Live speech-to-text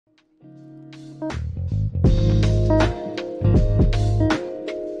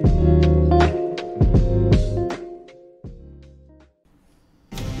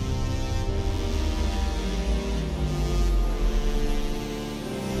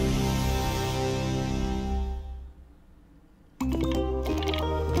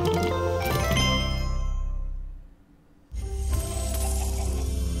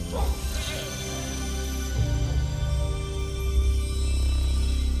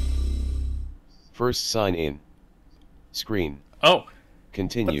First sign in. Screen. Oh.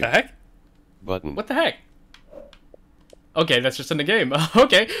 Continue. What the heck? Button. What the heck? Okay, that's just in the game.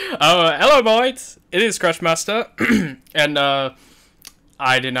 Okay. Hello, boys. It is Crushmaster. And,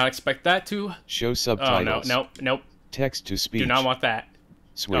 I did not expect that to... Show subtitles. Oh, nope. Text to speech. Do not want that.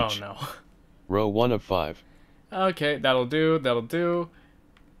 Switch. Oh, no. Row 1 of 5. Okay, that'll do.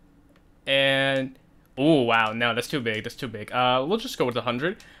 And... Oh, wow. No, that's too big. We'll just go with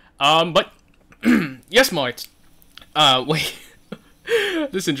 100. But... yes, mates. Wait.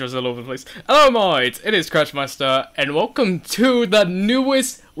 This intro's all over the place. Hello, mates. It is Crushmaster, and welcome to the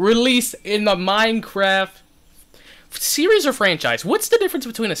newest release in the Minecraft series or franchise. What's the difference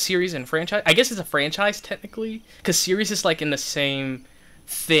between a series and franchise? I guess it's a franchise, technically, because series is, like, in the same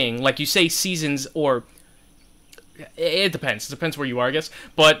thing. Like, you say seasons, or... It depends. It depends where you are, I guess.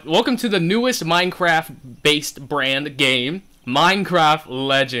 But welcome to the newest Minecraft-based brand game, Minecraft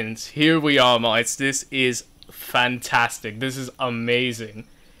Legends. Here we are, mates. This is fantastic. This is amazing.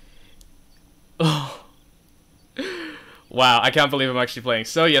 Oh. Wow, I can't believe I'm actually playing.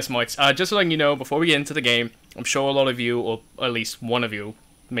 So yes, mates, just letting you know, before we get into the game, I'm sure a lot of you, or at least one of you,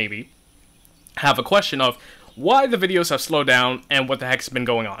 maybe, have a question of why the videos have slowed down and what the heck's been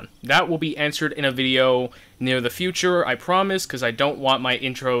going on. That will be answered in a video near the future, I promise, because I don't want my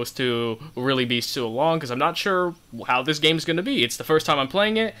intros to really be so long, because I'm not sure how this game is going to be. It's the first time I'm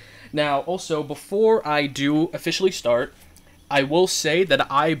playing it. Now, also, before I do officially start, I will say that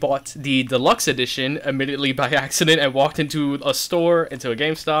I bought the deluxe edition immediately by accident. I walked into a store, into a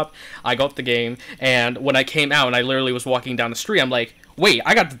GameStop, I got the game, and when I came out and I literally was walking down the street, I'm like, wait,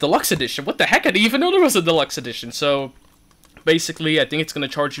 I got the deluxe edition. What the heck? I didn't even know there was a deluxe edition. So, basically, I think it's going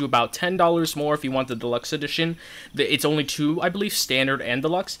to charge you about $10 more if you want the deluxe edition. It's only two, I believe, standard and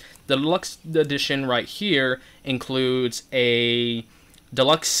deluxe. The deluxe edition right here includes a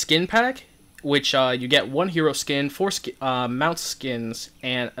deluxe skin pack, which you get 1 hero skin, 4 mount skins,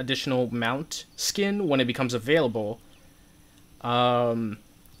 and additional mount skin when it becomes available.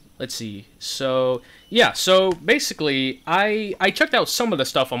 Let's see. So, yeah, so basically, I checked out some of the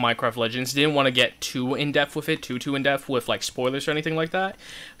stuff on Minecraft Legends. Didn't want to get too in-depth with it, too in-depth with, like, spoilers or anything like that.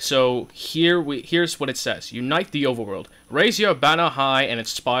 So, here's what it says. Unite the Overworld. Raise your banner high and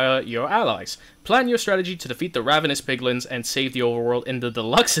inspire your allies. Plan your strategy to defeat the ravenous piglins and save the Overworld in the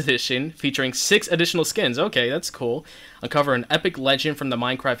Deluxe Edition, featuring 6 additional skins. Okay, that's cool. Uncover an epic legend from the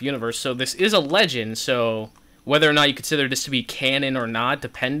Minecraft universe. So, this is a legend, so... whether or not you consider this to be canon or not,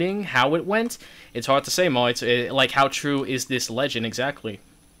 depending how it went, it's hard to say, Mo. Like, how true is this legend exactly?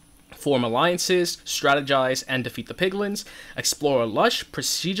 Form alliances, strategize, and defeat the piglins. Explore a lush,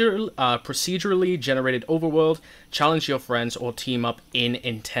 procedurally generated overworld. Challenge your friends or team up in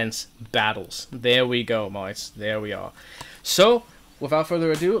intense battles. There we go, mates. There we are. So, without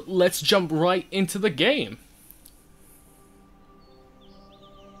further ado, let's jump right into the game.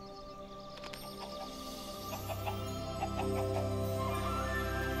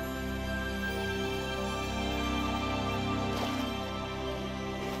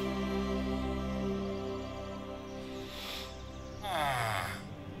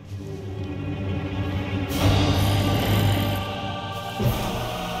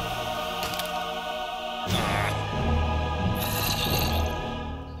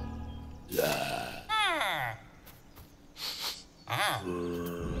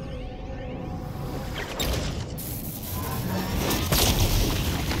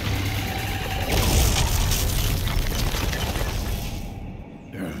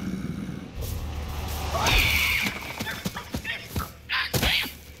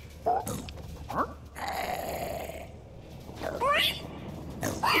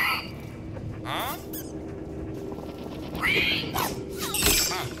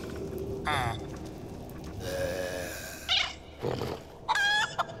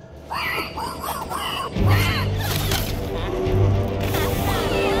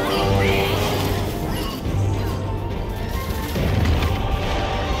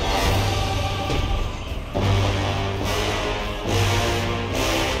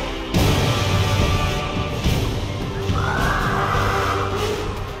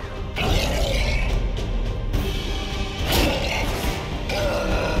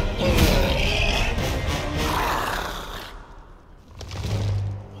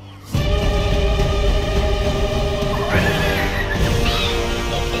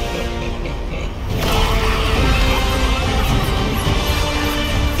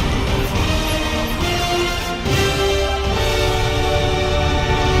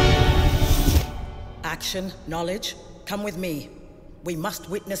 action, knowledge, come with me. We must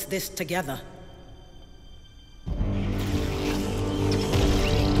witness this together.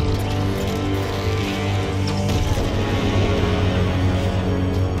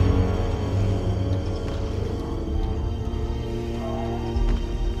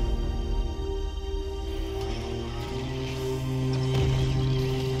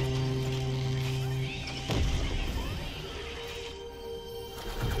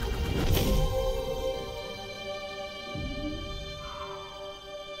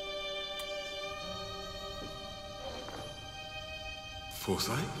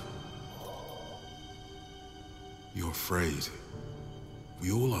 Foresight? You're afraid.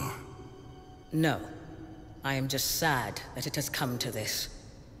 We all are. No. I am just sad that it has come to this.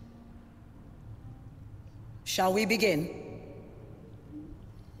 Shall we begin?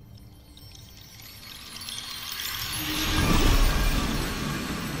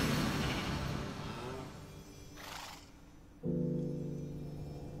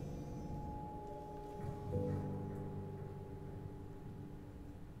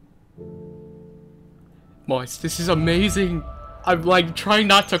 Boys, this is amazing. I'm like trying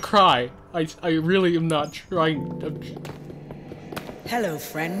not to cry. I really am not trying. Hello,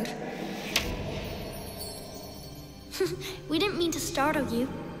 friend. We didn't mean to startle you.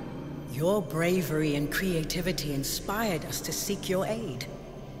 Your bravery and creativity inspired us to seek your aid.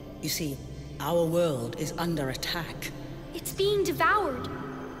 You see, our world is under attack. It's being devoured.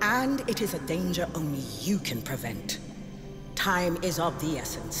 And it is a danger only you can prevent. Time is of the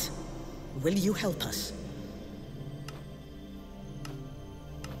essence. Will you help us?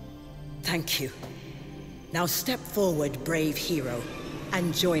 Thank you. Now step forward, brave hero,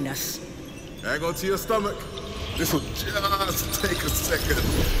 and join us. Hang on to your stomach. This will just take a second.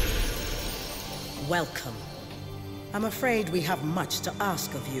 Welcome. I'm afraid we have much to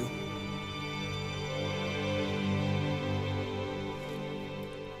ask of you.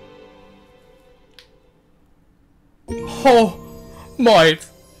 Oh, mate.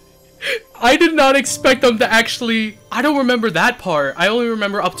 I did not expect them to actually. I don't remember that part. I only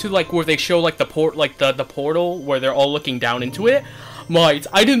remember up to like where they show like the portal where they're all looking down into it. Mate,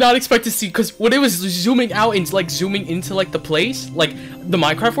 I did not expect to see, because when it was zooming out and like zooming into like the place, like the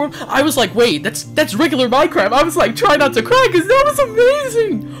Minecraft world, I was like, wait, that's regular Minecraft. I was like, try not to cry, because that was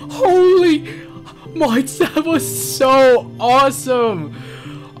amazing. Holy, mate, that was so awesome.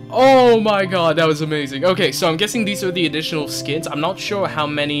 Oh my god, that was amazing. Okay, so I'm guessing these are the additional skins. I'm not sure how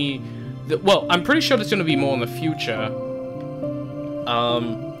many. Well, I'm pretty sure there's gonna be more in the future.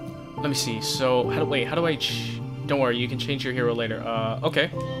 Let me see. So how do I? Don't worry, you can change your hero later. Okay.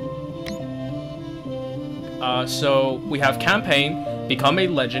 So we have campaign, become a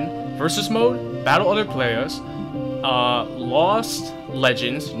legend, versus mode, battle other players, Lost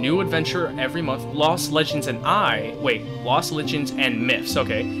Legends, new adventure every month, Lost Legends and Lost Legends and Myths,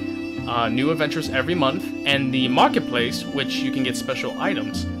 okay. New adventures every month, and the marketplace, which you can get special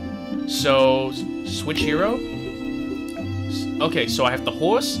items. So, switch hero. Okay, so I have the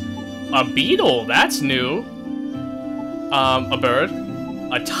horse, a beetle, that's new. A bird,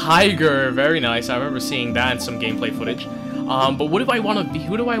 a tiger, very nice. I remember seeing that in some gameplay footage. But what do I want to be?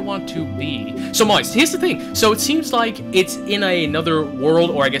 Who do I want to be? So, Miles, here's the thing. So, it seems like it's in another world,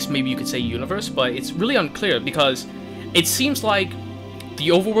 or I guess maybe you could say universe, but it's really unclear because it seems like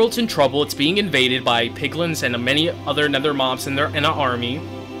the Overworld's in trouble. It's being invaded by Piglins and many other nether mobs in an army.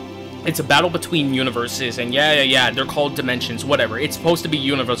 It's a battle between universes, and yeah, they're called dimensions, whatever. It's supposed to be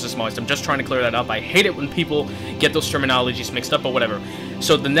universes, Miles. I'm just trying to clear that up. I hate it when people get those terminologies mixed up, but whatever.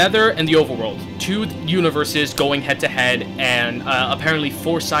 So the Nether and the Overworld, two universes going head-to-head, and apparently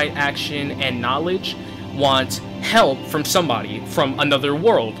foresight, action, and knowledge want help from somebody from another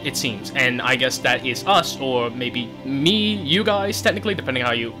world, it seems. And I guess that is us, or maybe me, you guys, technically, depending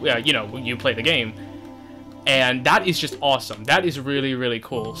how you, you play the game. And that is just awesome. That is really, really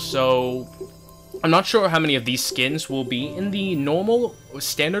cool. So, I'm not sure how many of these skins will be in the normal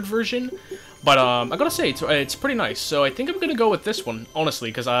standard version, but I gotta say, it's pretty nice. So I think I'm gonna go with this one, honestly,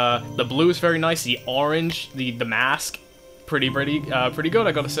 because the blue is very nice. The orange, the mask, pretty good,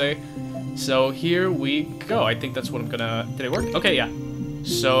 I gotta say. So here we go. I think that's what I'm gonna. Did it work? Okay, yeah.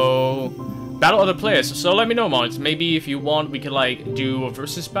 So, battle other players. So let me know, mods. Maybe if you want, we could like do a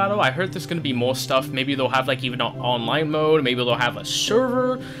versus battle. I heard there's gonna be more stuff. Maybe they'll have like even an online mode. Maybe they'll have a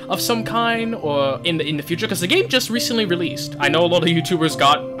server of some kind, or in the future, because the game just recently released. I know a lot of YouTubers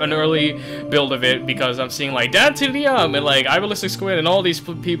got an early build of it because I'm seeing like Dad TDM and like Irelistic Squid and all these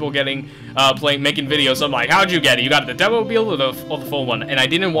people getting making videos. I'm like, how'd you get it? You got the demo build or the full one? And I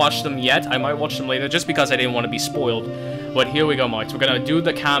didn't watch them yet. I might watch them later just because I didn't want to be spoiled. But here we go, Marks. We're gonna do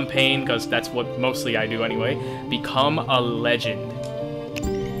the campaign, because that's what mostly I do anyway. Become a legend.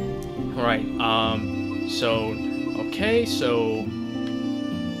 Alright, okay, so...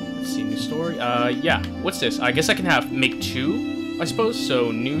 Let's see, new story. Yeah, what's this? I guess I can make 2, I suppose.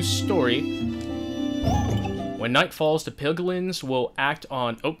 So, new story. When night falls, the Piglins will act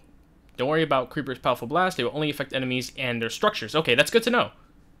on... Oh, don't worry about Creeper's powerful blast. They will only affect enemies and their structures. Okay, that's good to know.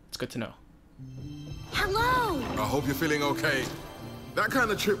 It's good to know. Hello! I hope you're feeling okay. That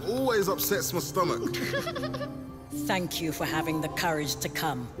kind of trip always upsets my stomach. Thank you for having the courage to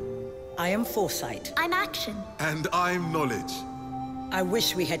come. I am Foresight. I'm Action. And I'm Knowledge. I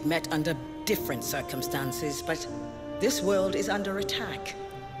wish we had met under different circumstances, but this world is under attack,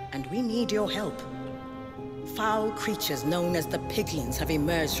 and we need your help. Foul creatures known as the Piglins have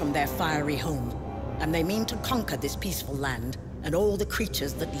emerged from their fiery home, and they mean to conquer this peaceful land and all the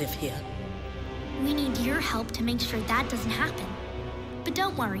creatures that live here. We need your help to make sure that doesn't happen. But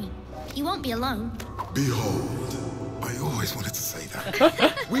don't worry, you won't be alone. Behold, I always wanted to say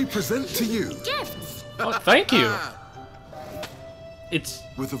that. We present to you... Gifts! Oh, thank you! It's...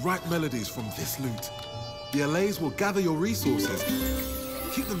 With the right melodies from this loot, the LAs will gather your resources,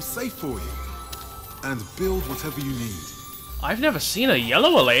 keep them safe for you, and build whatever you need. I've never seen a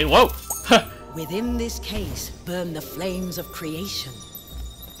yellow Elaine. Whoa! Within this case burn the flames of creation.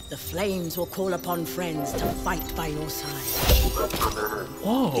 The flames will call upon friends to fight by your side.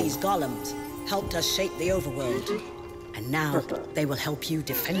 Whoa! These golems helped us shape the Overworld, and now they will help you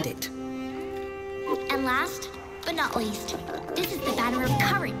defend it. And last, but not least, this is the banner of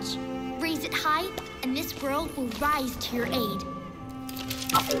courage. Raise it high, and this world will rise to your aid.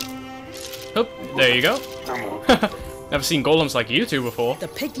 Oh, there you go. Never seen golems like you two before. The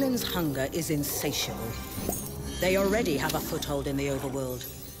Piglins' hunger is insatiable. They already have a foothold in the Overworld.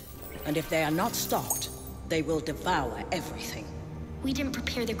 And if they are not stopped, they will devour everything. We didn't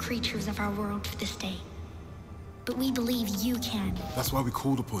prepare the creatures of our world for this day. But we believe you can. That's why we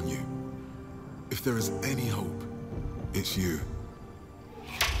called upon you. If there is any hope, it's you.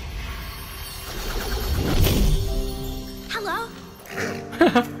 Hello?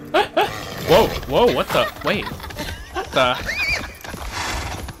 Whoa, what the? Wait. What the?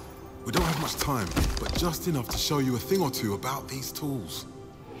 We don't have much time, but just enough to show you a thing or two about these tools.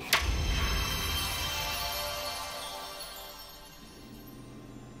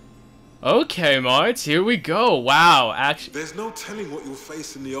 Okay, mates, here we go. Wow, actually... There's no telling what you'll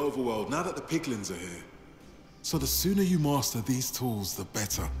face in the Overworld now that the Piglins are here. So the sooner you master these tools, the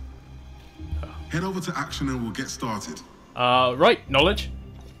better. Head over to Action and we'll get started. Right, knowledge.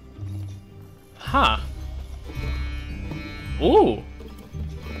 Huh. Ooh.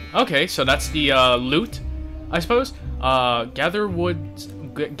 Okay, so that's the, loot, I suppose. Gather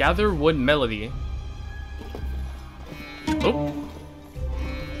wood melody. Oh.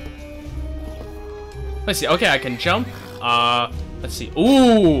 Let's see. Okay, I can jump. Let's see.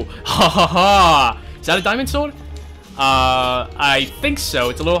 Ooh, ha ha ha. Is that a diamond sword? I think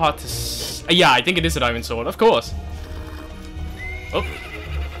so. It's a little hard to. Yeah, I think it is a diamond sword. Of course. Oh.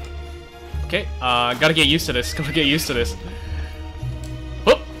 Okay. Gotta get used to this. Gotta get used to this.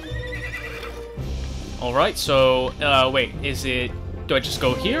 Oh. All right. So, wait. Is it? Do I just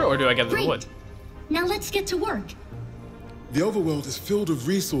go here, or do I gather the wood? Now let's get to work. The Overworld is filled with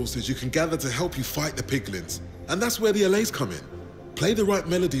resources you can gather to help you fight the Piglins. And that's where the LAs come in. Play the right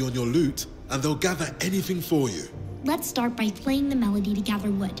melody on your lute, and they'll gather anything for you. Let's start by playing the melody to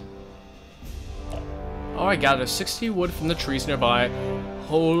gather wood. Alright, gather 60 wood from the trees nearby.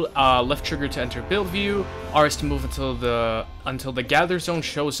 Hold left trigger to enter build view. R is to move until the gather zone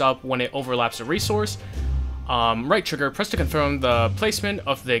shows up when it overlaps a resource. Right trigger, press to confirm the placement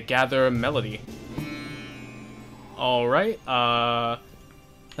of the gather melody. Alright,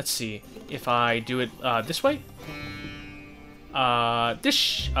 let's see. If I do it this way.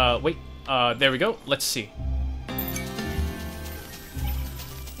 Wait, there we go. Let's see.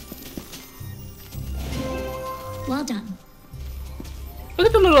 Well done. Look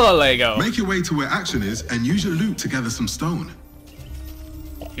at the little Lego. Make your way to where Action is and use your loot to gather some stone.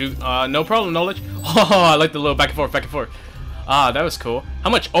 You, no problem, knowledge. Oh, I like the little back and forth, back and forth. Ah, that was cool. How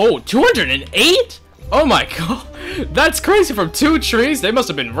much? Oh, 208? Oh my god. That's crazy from 2 trees. They must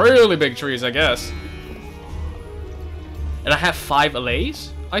have been really big trees, I guess. And I have 5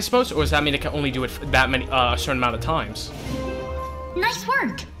 allays, I suppose? Or does that mean I can only do it that many, a certain amount of times? Nice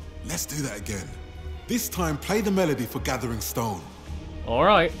work. Let's do that again. This time, play the melody for gathering stone.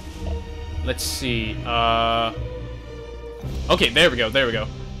 Alright. Let's see. Okay, there we go, there we go.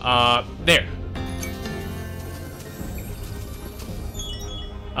 There.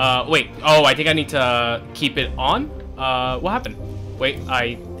 Wait. Oh, I think I need to keep it on? What happened? Wait,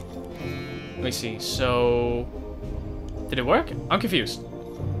 let me see. So, did it work? I'm confused.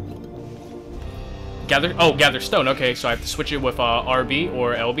 Gather stone. Okay, so I have to switch it with RB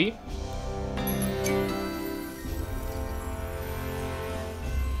or LB.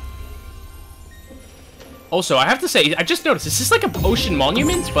 Also, I have to say, I just noticed, this is like an ocean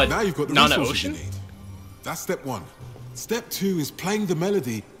monument, but now you've got the not an resources ocean. you need. That's step 1. Step 2 is playing the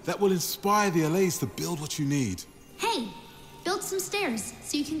melody that will inspire the LAs to build what you need. Hey, build some stairs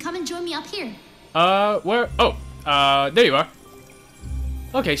so you can come and join me up here. Where? Oh, there you are.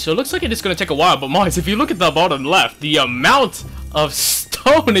 Okay, so it looks like it is going to take a while, but Mars, if you look at the bottom left, the amount of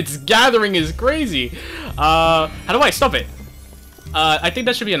stone it's gathering is crazy. How do I stop it? I think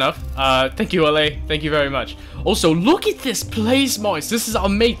that should be enough. Thank you, LA. Thank you very much. Also, look at this place, Mars. This is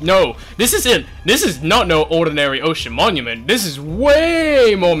amazing. No, this isn't. This is not no ordinary ocean monument. This is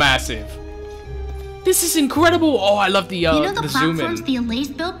way more massive. This is incredible. Oh, I love the you know the zoom platforms in. the Allays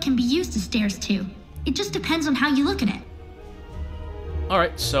built can be used as stairs too. It just depends on how you look at it. All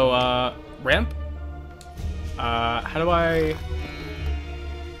right, so ramp. How do I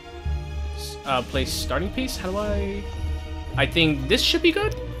place starting piece? How do I? I think this should be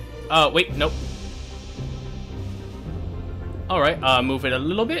good. Wait, nope. All right, move it a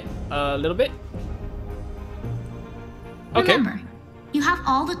little bit, Okay. Remember, you have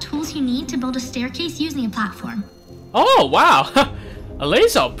all the tools you need to build a staircase using a platform. Oh wow,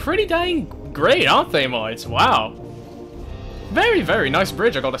 Allays are pretty dang great, aren't they, Mods? Wow. Very, very nice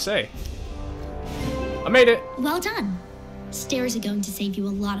bridge, I gotta say. I made it. Well done. Stairs are going to save you a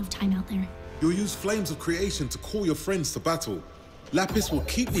lot of time out there. You'll use flames of creation to call your friends to battle. Lapis will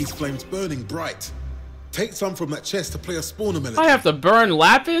keep these flames burning bright. Take some from that chest to play a spawner melody. I have to burn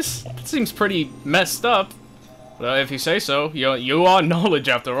Lapis? That seems pretty messed up. Well, if you say so. You are knowledge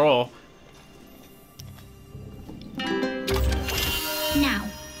after all. Now,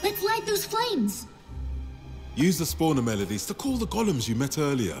 let's light those flames. Use the spawner melodies to call the golems you met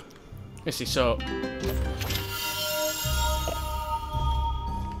earlier. Let's see, so...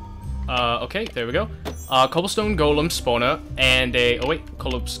 okay, there we go. Cobblestone golem spawner and a... Oh wait,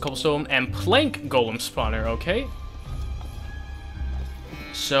 cobblestone and plank golem spawner, okay.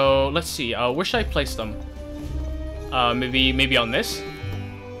 So, let's see, where should I place them? Maybe on this?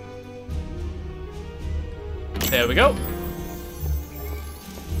 There we go.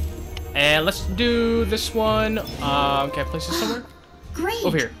 And let's do this one. Can I place this somewhere? Great.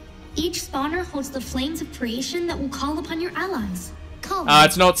 Over here. Each spawner holds the flames of creation that will call upon your allies. Call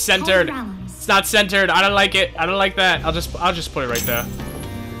It's not centered. Call your allies. It's not centered. I don't like it. I don't like that. I'll just put it right there.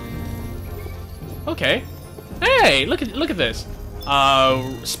 Okay. Hey, look at this.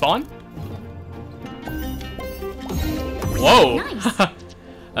 Spawn. Whoa. Nice.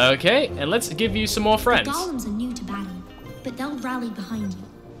 Okay, and let's give you some more friends. The golems are new to battle, but they'll rally behind you.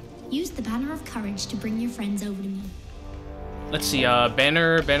 Use the banner of courage to bring your friends over to me. Let's see,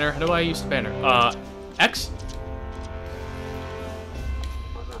 banner, how do I use the banner? X?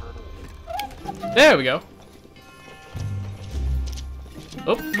 There we go.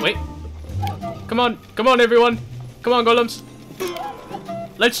 Oh, wait. Come on everyone. Come on, golems.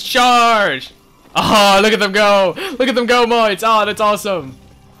 Let's charge! Oh, look at them go! Look at them go, Moids! Oh, that's awesome!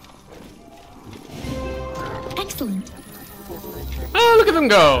 Excellent. Oh, look at them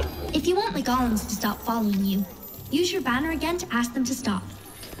go! If you want the golems to stop following you, use your banner again to ask them to stop.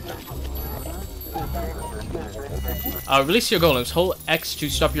 Release your golems. Hold X to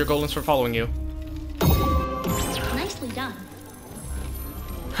stop your golems from following you. Nicely done.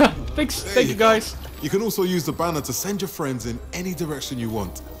 Thanks, thank you guys. You can also use the banner to send your friends in any direction you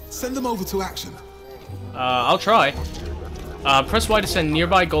want. Send them over to action. I'll try. Press Y to send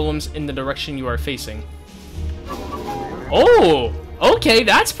nearby golems in the direction you are facing. Oh! Okay,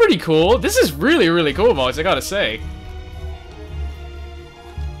 that's pretty cool. This is really, really cool, boys, I gotta say.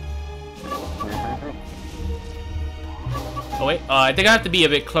 Oh, wait. I think I have to be a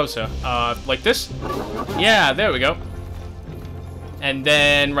bit closer. Like this? Yeah, there we go. And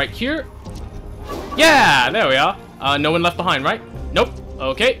then right here. Yeah, there we are. No one left behind, right? Nope.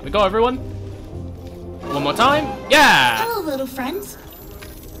 Okay, we go, everyone. One more time. Yeah! Hello, little friends.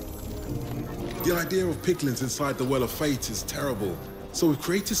 The idea of piglins inside the Well of Fate is terrible. So we've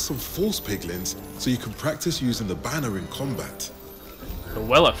created some false piglins so you can practice using the banner in combat. The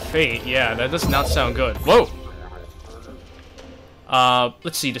Well of Fate. Yeah, that does not sound good. Whoa!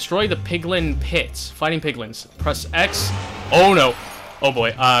 Let's see. Destroy the piglin pits. Fighting piglins. Press X. Oh, no. Oh,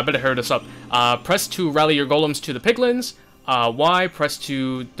 boy. I better hurry this up. Press to rally your golems to the piglins. Y, press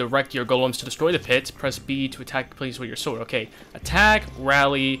to direct your golems to destroy the pits. Press B to attack the place with your sword. Okay. Attack,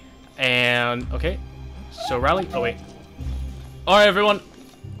 rally, and... Okay. So rally. Oh wait. All right, everyone.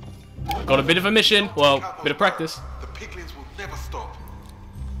 Got a bit of a mission. Well, a bit of practice. The piglins will never stop.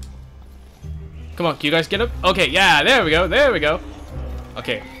 Come on, can you guys get up? Okay, yeah, there we go. There we go.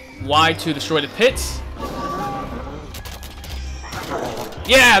 Okay, Y to destroy the pits.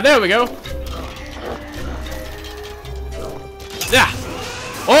 Yeah, there we go. Yeah.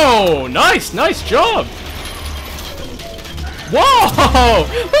 Oh, nice, nice job. Whoa!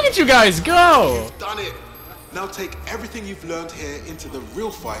 Look at you guys go. You've done it. Now take everything you've learned here into the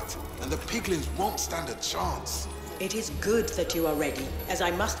real fight, and the piglins won't stand a chance. It is good that you are ready, as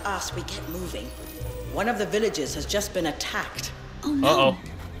I must ask we get moving. One of the villages has just been attacked. Oh no. Uh-oh.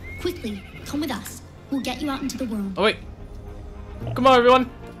 Quickly, come with us. We'll get you out into the world. Oh, wait. Come on, everyone.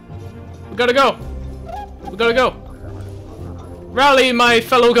 We gotta go. We gotta go. Rally, my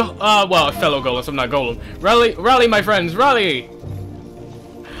fellow fellow golems. I'm not golem. Rally, my friends. Rally.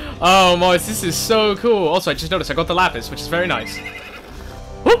 Oh, Moise, this is so cool. Also, I just noticed I got the lapis, which is very nice.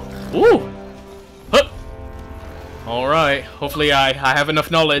 Whoop. Ooh. Hup. All right. Hopefully, I have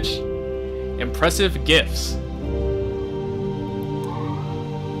enough knowledge. Impressive gifts.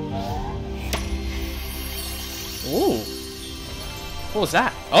 Ooh. What was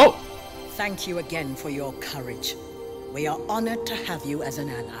that? Oh. Thank you again for your courage. We are honored to have you as an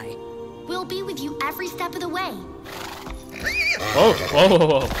ally. We'll be with you every step of the way. Whoa, whoa, whoa,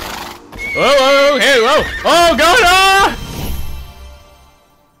 whoa. Whoa, whoa, hey, whoa. Oh, God, ah!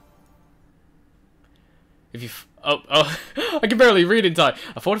 If you... Oh, I can barely read in time.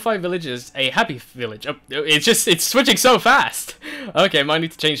 A fortified village is a happy village. Oh, it's switching so fast. Okay, might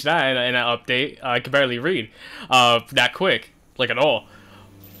need to change that in an update. I can barely read that quick, like at all.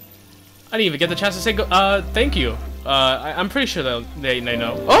 I didn't even get the chance to say thank you. I'm pretty sure they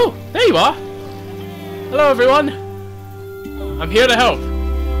know. Oh, there you are. Hello, everyone. I'm here to help.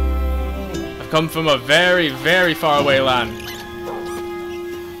 I've come from a very, very far away land.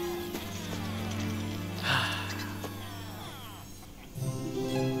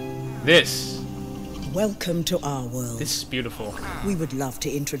 This. Welcome to our world. This is beautiful. We would love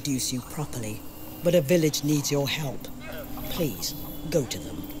to introduce you properly, but a village needs your help. Please, go to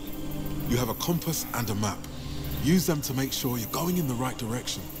them. You have a compass and a map. Use them to make sure you're going in the right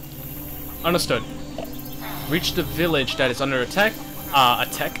direction. Understood. Reach the village that is under attack.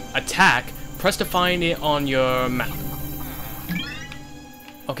 Attack. Press to find it on your map.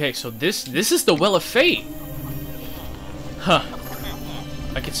 Okay, so this is the Well of Fate. Huh.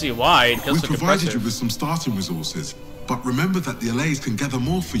 I can see why. It does We look provided impressive. you with some starting resources, but remember that the allays can gather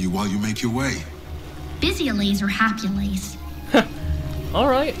more for you while you make your way. Busy allays or happy allays?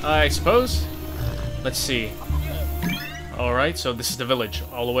 Alright, I suppose. Let's see. Alright, so this is the village,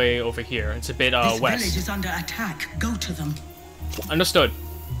 all the way over here. It's a bit This west. village is under attack. Go to them. Understood.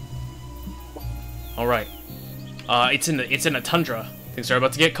 Alright. It's in a tundra. Things are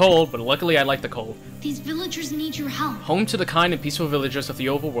about to get cold, but luckily I like the cold. These villagers need your help. Home to the kind and peaceful villagers of the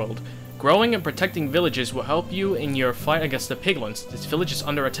Overworld. Growing and protecting villages will help you in your fight against the Piglins. This village is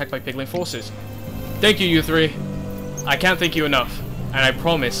under attack by Piglin forces. Thank you, you three. I can't thank you enough. And I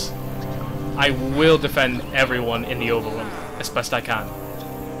promise, I will defend everyone in the Overworld as best I can.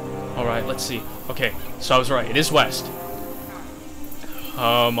 Alright, let's see. Okay, so I was right. It is west.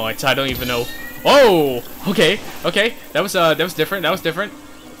 Oh my, I don't even know. Oh! Okay, okay. That was different. That was different.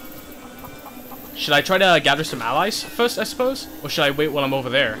 Should I try to gather some allies first, I suppose? Or should I wait while I'm over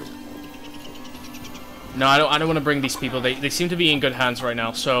there? No, I don't want to bring these people. They seem to be in good hands right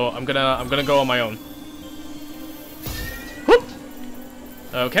now, so I'm gonna go on my own. Whoop!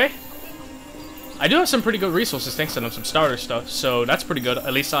 Okay. I do have some pretty good resources thanks to some starter stuff, so that's pretty good.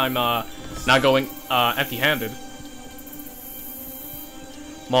 At least I'm not going empty-handed.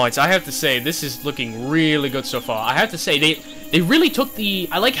 Mods, I have to say, this is looking really good so far. I have to say, they really took the...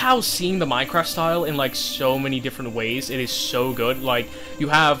 I like how seeing the Minecraft style in, like, so many different ways. It is so good. Like, you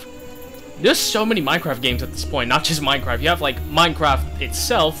have... There's so many Minecraft games at this point, not just Minecraft. You have, like, Minecraft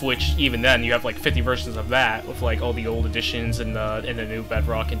itself, which, even then, you have, like, 50 versions of that, with, like, all the old editions and the new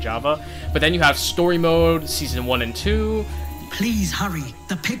Bedrock and Java. But then you have Story Mode, Season 1 and 2... Please hurry.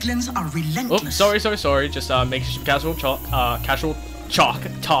 The Piglins are relentless. Oh, sorry. Just making some casual talk.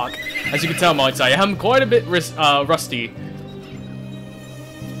 As you can tell, Mods, I am quite a bit rusty.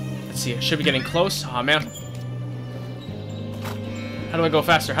 Let's see, I should be getting close. Aw, man. How do I go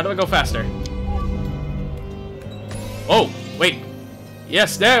faster? Oh, wait.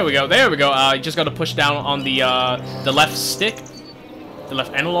 Yes, there we go. You just gotta push down on the left stick. The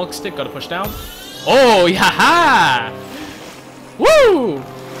left analog stick, gotta push down. Oh, yaha! Woo!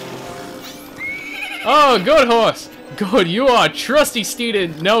 Oh, good horse. Good, you are trusty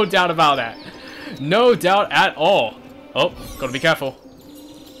steeded, no doubt about that. No doubt at all. Oh, gotta be careful.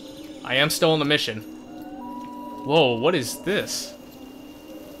 I am still on the mission. Whoa, what is this?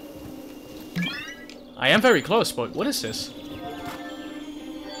 I am very close, but what is this?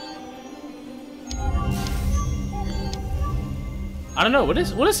 I don't know. What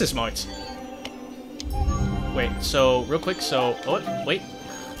is this, Mites? Wait, so real quick. So, oh, wait.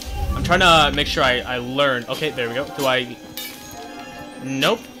 I'm trying to make sure I learn. Okay, there we go. Do I?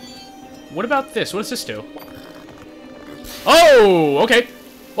 Nope. What about this? What does this do? Oh, okay.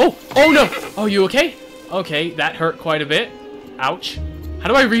 Oh, oh no. Oh, you okay? Okay, that hurt quite a bit. Ouch. How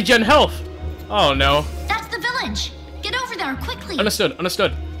do I regen health? Oh no. That's the village. Get over there quickly. Understood.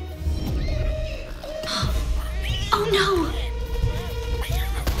 Understood. Oh no.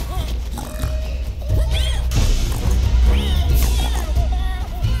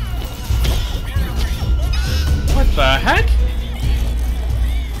 What the heck?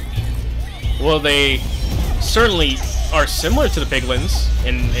 Well, they certainly are similar to the Piglins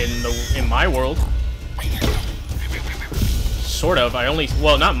in my world. Sort of.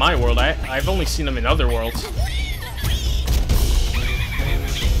 Well, not my world. I've only seen them in other worlds.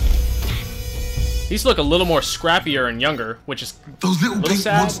 These look a little more scrappier and younger, which is Those little pink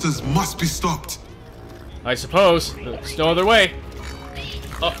sad. monsters must be stopped. I suppose. There's no other way.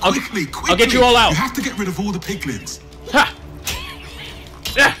 Quickly, I'll get you all out. You have to get rid of all the piglins. Ha!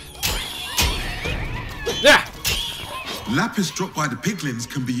 Yeah! Yeah! Lapis dropped by the piglins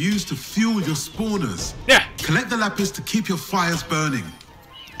can be used to fuel your spawners. Yeah! Collect the lapis to keep your fires burning.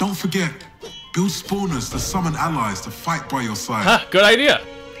 Don't forget, build spawners to summon allies to fight by your side. Ha! Good idea.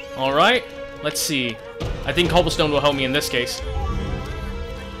 Alright. Let's see. I think cobblestone will help me in this case.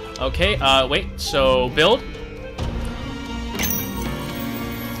 Okay, wait. So, build.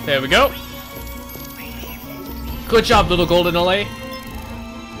 There we go. Good job, little golden LA.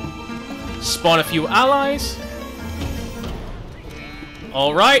 Spawn a few allies.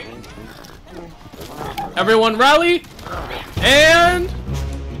 Alright. Everyone rally. And...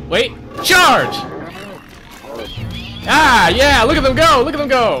 wait. Charge! Ah, yeah, look at them go! Look at them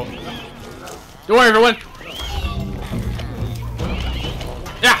go! Don't worry, everyone.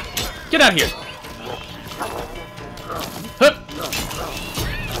 Yeah! Get out of here! Hup.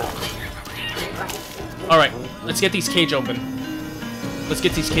 Alright, let's get these cages open. Let's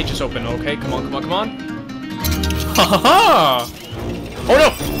get these cages open, okay? Come on, come on, come on. Ha ha ha! Oh no!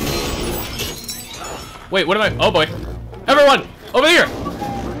 Wait, what am I? Oh boy. Everyone! Over here!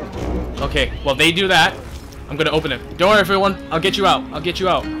 Okay, while they do that, I'm gonna open it. Don't worry, everyone. I'll get you out. I'll get you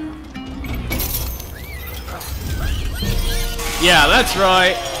out. Yeah, that's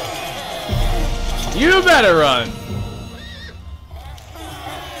right. You better run.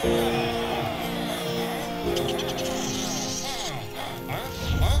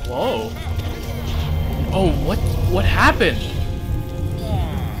 Whoa. Oh, what happened?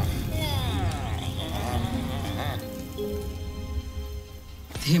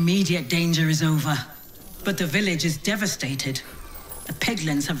 The immediate danger is over, but the village is devastated. The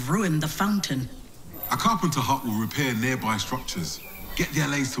Piglins have ruined the fountain. A carpenter hut will repair nearby structures. Get the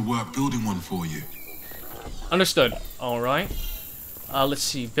LAs to work building one for you. Understood. Alright. Let's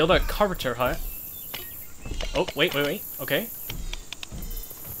see. Build a carpenter hut. Oh, wait. Okay.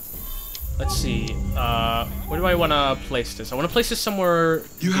 Let's see. Where do I want to place this? I want to place this somewhere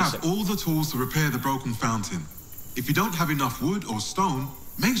You decent. have all the tools to repair the broken fountain. If you don't have enough wood or stone,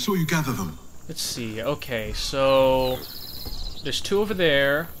 make sure you gather them. Let's see. Okay, so... there's 2 over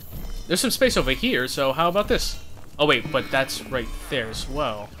there. There's some space over here, so how about this? Oh, wait, but that's right there as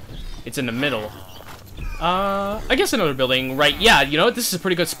well. It's in the middle. I guess another building right... yeah, you know what? This is a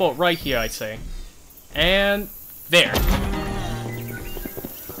pretty good spot right here, I'd say. And... there.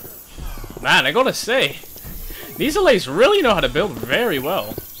 Man, I gotta say, these LAs really know how to build very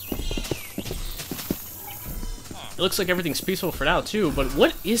well. It looks like everything's peaceful for now, too, but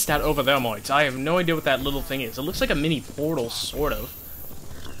what is that over there, Moits? I have no idea what that little thing is. It looks like a mini portal, sort of.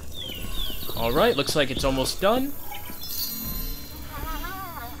 Alright, looks like it's almost done.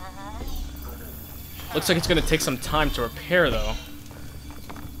 Looks like it's gonna take some time to repair, though.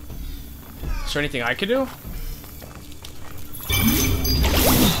 Is there anything I could do?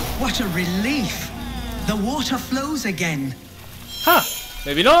 What a relief! The water flows again. Huh,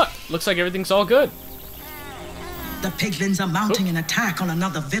 maybe not. Looks like everything's all good. The Piglins are mounting an attack on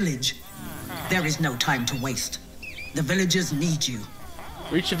another village. There is no time to waste. The villagers need you.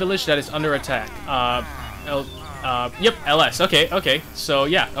 Reach a village that is under attack. Yep, LS. Okay. So,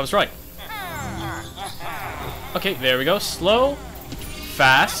 yeah, I was right. Okay, there we go. Slow,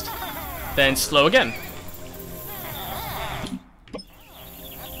 fast, then slow again.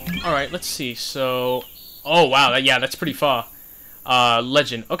 Alright, let's see. So... Oh, wow. Yeah, that's pretty far.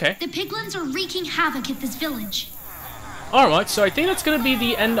 Legend. Okay. The Piglins are wreaking havoc at this village. Alright, so I think that's gonna be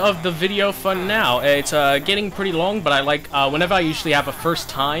the end of the video for now. It's getting pretty long, but I like, whenever I usually have a first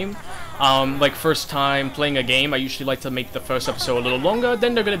time playing a game, I usually like to make the first episode a little longer.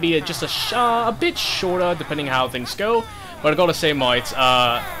 Then they're gonna be just a bit shorter, depending how things go. But I gotta say, mates,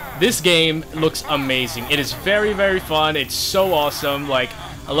 this game looks amazing. It is very, very fun. It's so awesome. Like,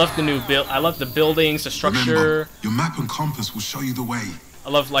 I love the new build. I love the buildings, the structure. Remember, your map and compass will show you the way. I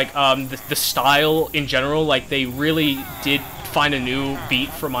love, like, the style in general. Like, they really did find a new beat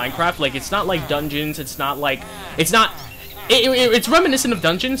for Minecraft. Like, it's not like dungeons. It's not like... It's reminiscent of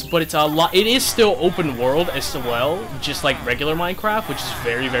dungeons, but it's a lot... It is still open world as well, just like regular Minecraft, which is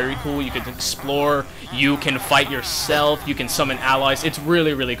very, very cool. You can explore. You can fight yourself. You can summon allies. It's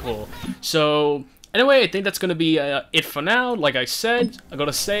really, really cool. So... Anyway, I think that's going to be it for now. Like I said, I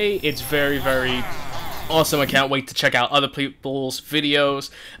gotta say, it's very, very awesome. I can't wait to check out other people's videos.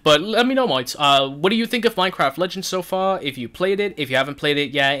 But let me know, mates. What do you think of Minecraft Legends so far? If you played it, if you haven't played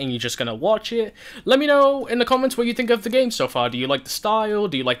it yet and you're just gonna watch it, let me know in the comments what you think of the game so far. Do you like the style?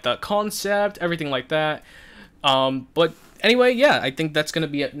 Do you like the concept? Everything like that. But anyway, yeah, I think that's going to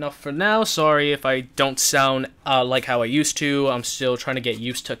be enough for now. Sorry if I don't sound like how I used to. I'm still trying to get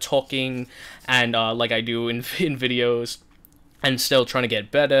used to talking and like I do in videos, and still trying to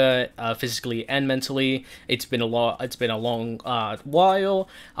get better physically and mentally. It's been a long while.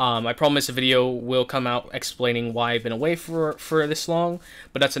 I promise a video will come out explaining why I've been away for this long,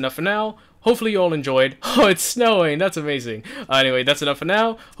 but that's enough for now. Hopefully you all enjoyed. Oh, it's snowing. That's amazing. Anyway, that's enough for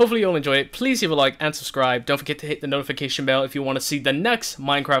now. Hopefully you all enjoyed it. Please leave a like and subscribe. Don't forget to hit the notification bell if you want to see the next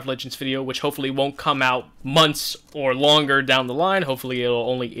Minecraft Legends video, which hopefully won't come out months or longer down the line. Hopefully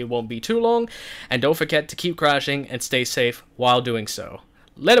it won't be too long. And don't forget to keep crashing and stay safe while doing so.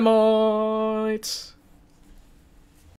 Later, mates!